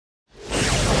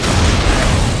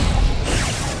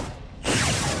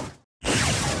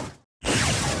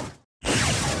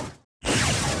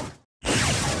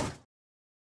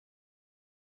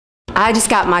I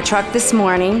just got my truck this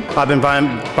morning. I've been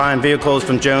buying vehicles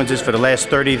from Jones's for the last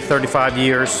 30 to 35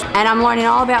 years. And I'm learning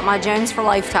all about my Jones for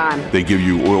lifetime. They give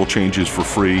you oil changes for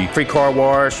free. Free car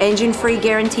wash. Engine-free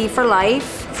guarantee for life.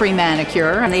 Free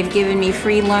manicure. And they've given me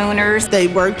free loaners. They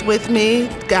worked with me,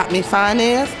 got me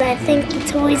financed. I think the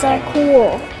toys are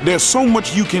cool. There's so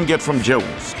much you can get from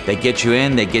Jones. They get you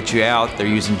in, they get you out. They're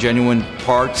using genuine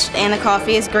parts. And the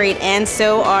coffee is great, and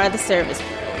so are the service.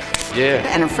 Yeah.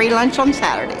 And a free lunch on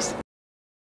Saturdays.